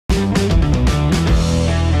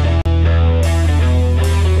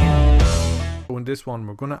in this one,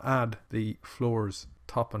 we're going to add the floors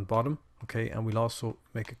top and bottom. Okay, and we'll also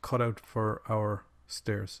make a cutout for our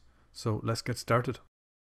stairs. So let's get started.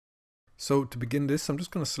 So to begin this, I'm just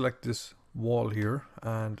going to select this wall here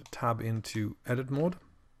and tab into edit mode.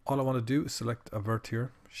 All I want to do is select a vert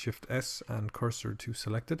here, Shift S and cursor to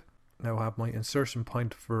selected. Now I have my insertion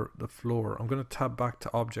point for the floor. I'm going to tab back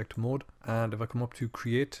to object mode, and if I come up to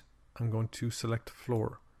create, I'm going to select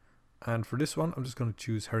floor. And for this one, I'm just going to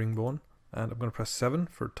choose herringbone, and I'm going to press 7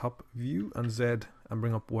 for top view and Z and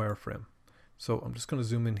bring up wireframe. So I'm just going to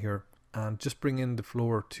zoom in here and just bring in the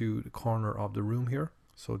floor to the corner of the room here.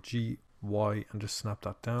 So G, Y, and just snap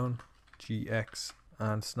that down, G, X,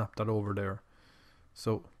 and snap that over there.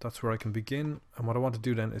 So that's where I can begin. And what I want to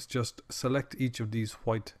do then is just select each of these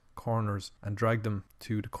white corners and drag them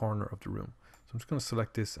to the corner of the room. So I'm just going to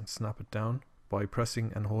select this and snap it down by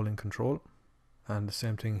pressing and holding Control. And the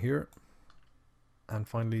same thing here. And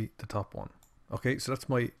finally the top one. Okay, so that's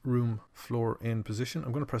my room floor in position.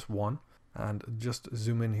 I'm going to press 1 and just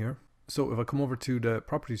zoom in here. So if I come over to the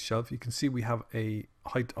properties shelf, you can see we have a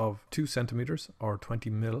height of 2 centimeters or 20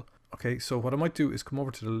 mil. Okay, so what I might do is come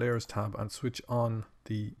over to the layers tab and switch on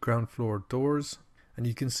the ground floor doors. And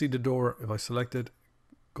you can see the door, if I select it,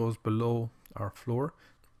 goes below our floor.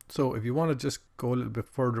 So if you want to just go a little bit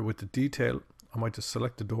further with the detail, I might just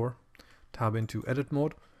select the door, tab into edit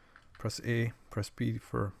mode, press A, press B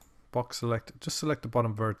for box select, just select the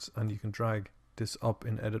bottom verts, and you can drag this up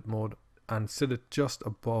in edit mode and sit it just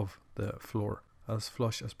above the floor, as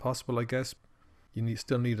flush as possible. I guess you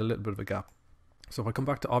still need a little bit of a gap. So if I come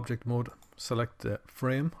back to object mode, select the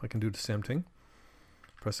frame, I can do the same thing,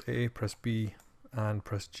 press A, press B, and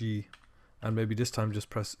press G, and maybe this time just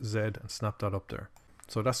press Z and snap that up there.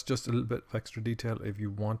 So that's just a little bit of extra detail if you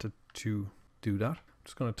wanted to do that. I'm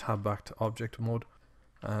just going to tab back to object mode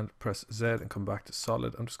and press Z and come back to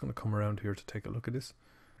solid. I'm just going to come around here to take a look at this.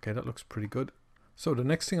 Okay, that looks pretty good. So the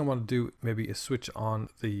next thing I want to do maybe is switch on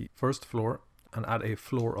the first floor and add a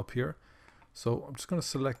floor up here. So I'm just going to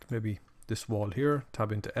select maybe this wall here,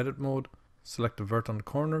 tab into edit mode, select the vert on the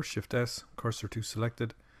corner, Shift S, cursor to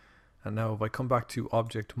selected. And now if I come back to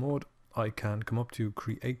object mode, I can come up to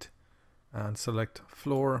create and select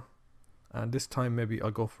floor. And this time maybe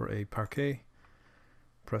I'll go for a parquet,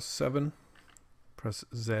 press 7, press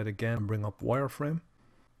Z again and bring up wireframe.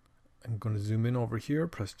 I'm going to zoom in over here,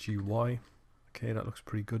 press GY. Okay, that looks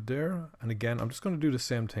pretty good there. And again, I'm just going to do the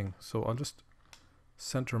same thing. So I'll just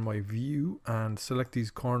center my view and select these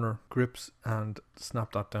corner grips and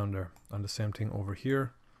snap that down there. And the same thing over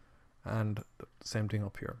here and the same thing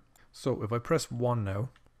up here. So if I press 1 now,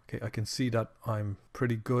 okay, I can see that I'm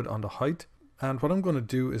pretty good on the height. And what I'm going to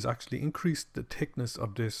do is actually increase the thickness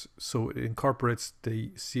of this so it incorporates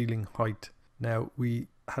the ceiling height. Now we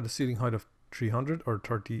had a ceiling height of 300 or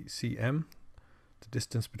 30 cm, the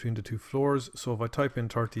distance between the two floors. So if I type in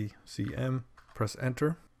 30 cm, press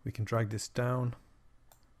enter, we can drag this down.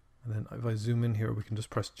 And then if I zoom in here, we can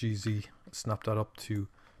just press GZ, snap that up to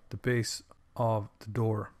the base of the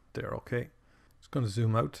door there. Okay, just going to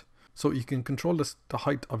zoom out. So you can control this, the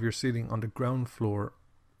height of your ceiling on the ground floor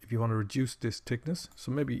if you want to reduce this thickness.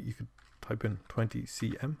 So maybe you could type in 20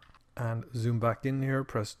 cm and zoom back in here,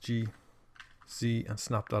 press G, Z and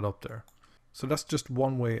snap that up there. So that's just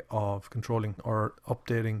one way of controlling or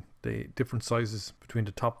updating the different sizes between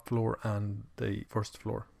the top floor and the first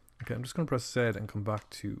floor. Okay, I'm just going to press Z and come back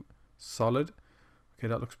to solid. Okay,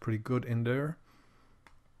 that looks pretty good in there.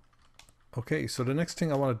 Okay, so the next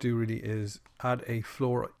thing I want to do really is add a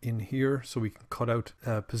floor in here so we can cut out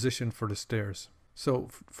a position for the stairs. So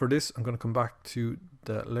for this, I'm going to come back to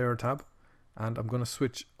the layer tab and I'm going to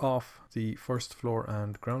switch off the first floor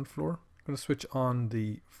and ground floor. I'm going to switch on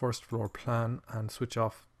the first floor plan and switch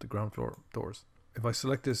off the ground floor doors. If I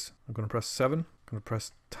select this, I'm going to press 7, I'm going to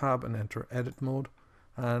press tab and enter edit mode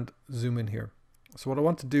and zoom in here. So what I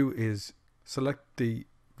want to do is select the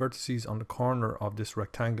vertices on the corner of this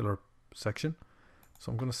rectangular section.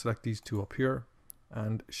 So I'm going to select these two up here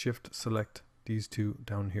and shift select these two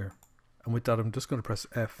down here. And with that, I'm just going to press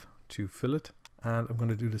F to fill it. And I'm going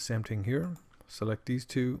to do the same thing here. Select these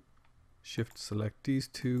two, shift select these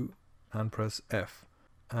two and press F.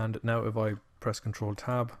 And now if I press Control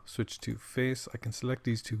Tab, switch to face, I can select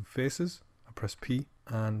these two faces. I press P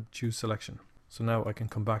and choose selection. So now I can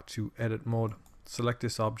come back to edit mode, select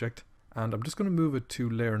this object, and I'm just going to move it to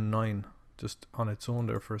layer 9 just on its own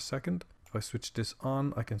there for a second. If I switch this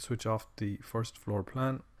on, I can switch off the first floor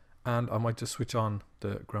plan and I might just switch on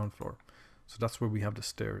the ground floor. So that's where we have the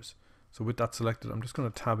stairs. So with that selected, I'm just going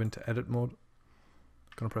to tab into edit mode.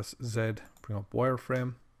 I'm going to press Z, bring up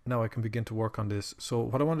wireframe. Now I can begin to work on this. So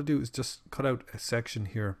what I want to do is just cut out a section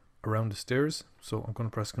here around the stairs. So I'm going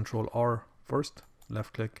to press Control R first,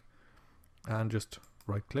 left click, and just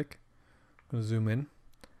right click. I'm going to zoom in.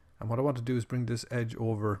 And what I want to do is bring this edge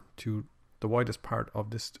over to the widest part of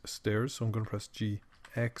this stairs. So I'm going to press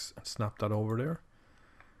GX and snap that over there.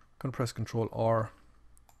 I'm going to press Control R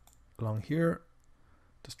along here.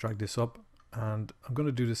 Just drag this up. And I'm going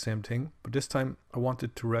to do the same thing, but this time I want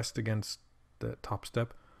it to rest against the top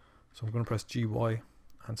step. So I'm going to press GY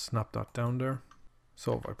and snap that down there.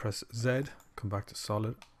 So if I press Z, come back to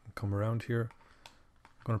solid, and come around here.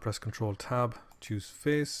 I'm going to press Control Tab, choose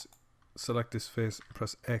face, select this face,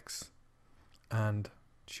 press X, and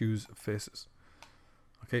choose faces.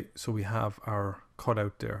 Okay, so we have our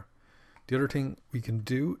cutout there. The other thing we can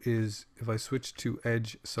do is, if I switch to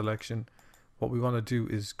edge selection, what we want to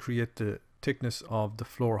do is create the thickness of the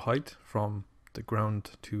floor height from the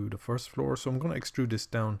ground to the first floor. So I'm going to extrude this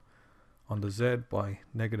down on the Z by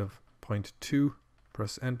 -0.2,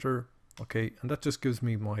 press enter. Okay, and that just gives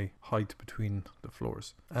me my height between the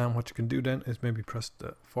floors. And what you can do then is maybe press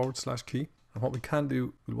the / key. And what we can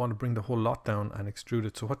do, we want to bring the whole lot down and extrude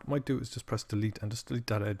it. So what I might do is just press delete and just delete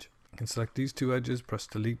that edge. You can select these two edges, press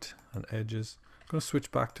delete and edges. I'm going to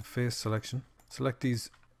switch back to face selection. Select these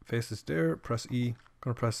faces there, press E. I'm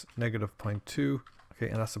going to press -0.2. Okay,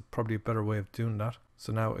 and that's probably a better way of doing that.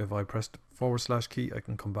 So now if I press the / key, I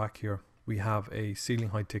can come back here. We have a ceiling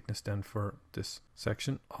height thickness then for this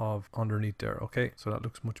section of underneath there. Okay, so that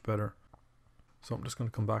looks much better. So I'm just going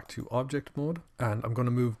to come back to object mode, and I'm going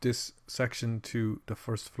to move this section to the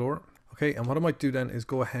first floor. Okay, and what I might do then is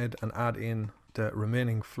go ahead and add in the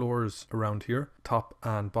remaining floors around here, top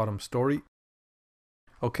and bottom story.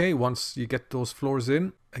 Okay, once you get those floors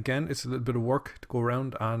in, again, it's a little bit of work to go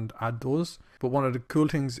around and add those. But one of the cool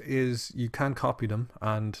things is you can copy them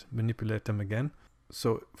and manipulate them again.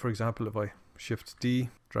 So for example, if I Shift D,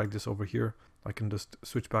 drag this over here, I can just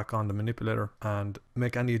switch back on the manipulator and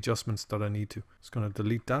make any adjustments that I need to. Just going to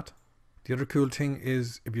delete that. The other cool thing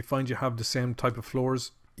is, if you find you have the same type of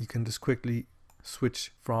floors, you can just quickly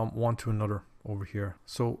switch from one to another over here.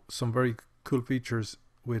 So some very cool features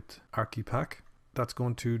with Archipack. That's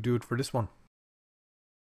going to do it for this one.